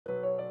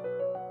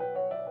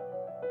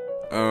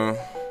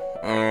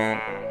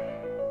I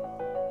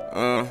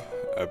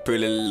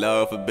pretty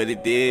love for Betta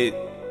did.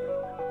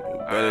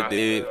 Betta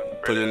did.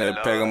 Put in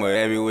that pack, I'm a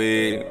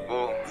heavyweight.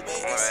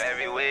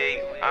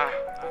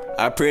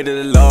 I pray to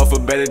the Lord for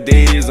better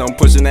days. I'm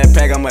pushing that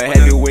pack, I'm a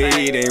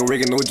heavyweight. Ain't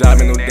rigging no job,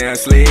 ain't no damn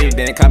slave.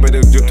 They ain't copy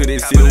the drip till they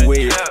see the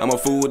way. I'm a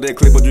fool with that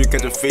clip, but you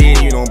catch a fade.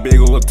 You don't big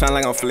over time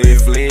like I'm flay.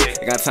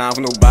 Ain't got time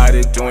for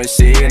nobody join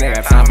shit. Ain't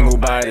got time for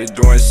nobody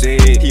join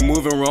shit. He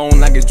moving wrong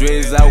like his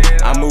dreads out.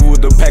 I move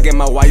with the pack in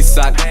my white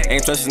sock.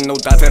 Ain't trusting no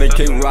dots that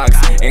kick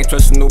rocks. Ain't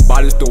trusting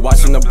nobody still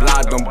watching the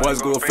block. Them boys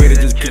go afraid to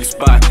just kick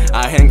spot.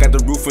 I ain't got the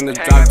roof in the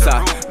drop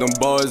top. Them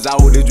boys out,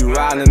 did you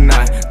ride or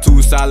not?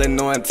 Too solid,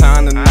 knowing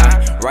time or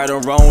not. Right or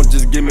wrong,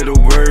 just give me the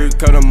word.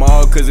 Cut them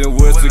all, cause it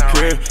was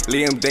secure.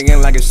 Leave him thinking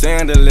like a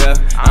chandelier.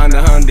 I'm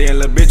the hunter and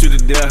little bitch you to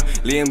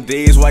death. Leave him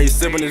days while you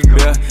sipping this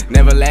beer.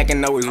 Never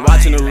lacking, always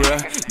watching the rear.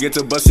 Get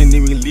to busting,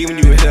 then we leaving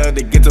you here.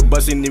 They get to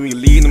busting, then we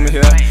leaving them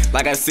here.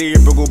 Like I say,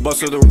 bro, go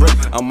bust to the rip.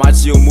 I'm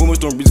watching your movements,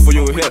 don't reach for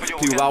your hip.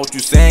 Please watch what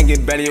you saying,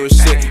 get better your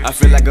shit. I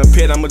feel like a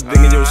pit, I'm a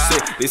dig in your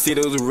shit. They say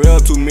those real,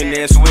 too many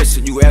that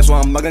switch. You ask why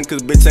I'm mugging,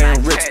 cause bitch I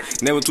ain't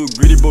rich. Never too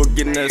greedy, bro,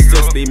 getting the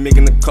assist. They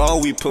making the call,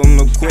 we pulling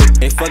them quick.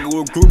 Ain't fucking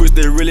with groupers,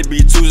 they really be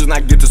choosing. I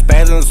get to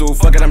spazzing, so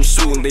fuck it, I'm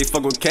shooting. They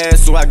fuck with cash,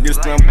 so I get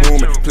stuff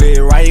booming. Play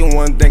it right,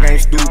 one thing I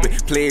ain't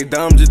stupid. Play it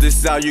dumb, just to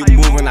see how you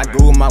moving. I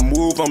go with my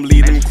move, I'm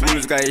leading them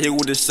coolers. Got hit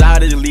with a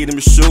shot, just lead them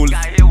shoulders.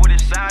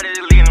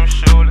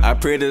 I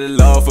pray to the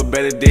Lord for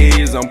better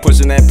days. I'm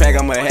pushing that pack,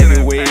 I'm a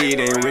heavyweight.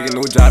 Ain't rigging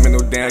no job, ain't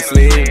no damn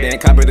slave. They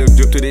ain't copy the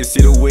drip till they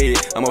see the way.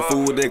 I'm a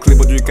fool with that clip,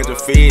 but you catch a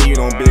fade. You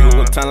don't big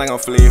over time like I'm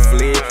flay.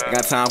 Ain't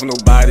got time for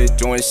nobody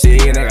join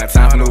shit. Ain't got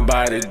time for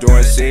nobody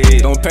join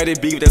shit. Don't petty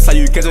beef, that's how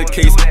you catch a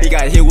case. He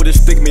got hit with a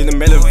stick, made him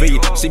elevate.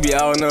 She be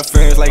out in her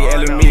friends like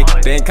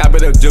LME. They ain't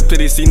copy the drip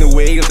till they seen the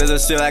waves. That's a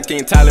shit I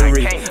can't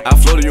tolerate. I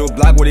flow to your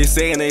block where they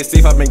say and they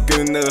safe. I've been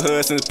good in the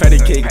hood since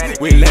patty cake.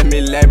 Wait, let me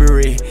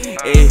elaborate.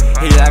 Hey,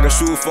 I can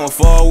shoot from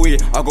far away.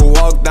 I can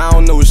walk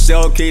down no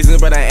shell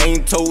casings, but I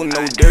ain't told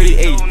no dirty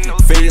eight.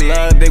 Fake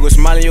love, they go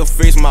smile in your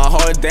face. My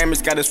heart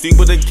damage, got a sweep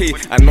with the key.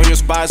 I know your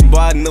spots,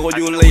 but I know where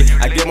you lay.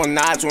 I get my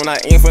notch when I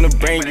aim from the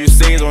brain. You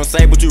say it's on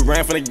sight, but you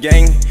ran from the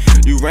gang.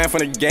 You ran from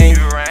the game.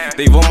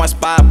 They want my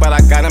spot, but I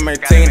gotta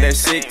maintain that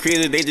shit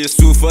crazy. They just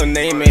sue for a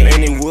name and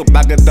any whoop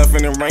I got duff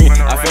in the rain.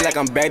 I feel like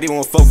I'm bad, they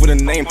won't fuck with a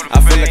name. I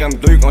feel like I'm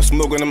Dirk, I'm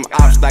smoking them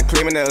ops. Stop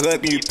claiming that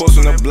hood, and you post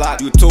on the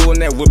block. You told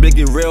that whip it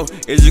get real.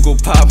 Is you go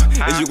pop?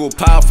 Is you go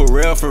pop for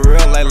real?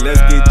 Like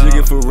let's get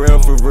jiggy for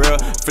real.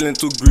 Feeling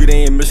too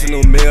greedy, ain't missing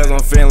no meals. I'm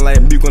feeling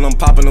like me when I'm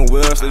popping the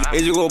wheels.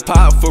 Is you go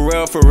pop for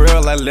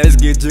real? Like let's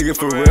get jiggy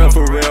for real.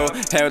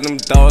 Having them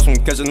dogs, I'm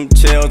catching them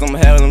chills. I'm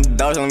having them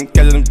dogs, I'm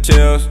catching them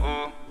chills.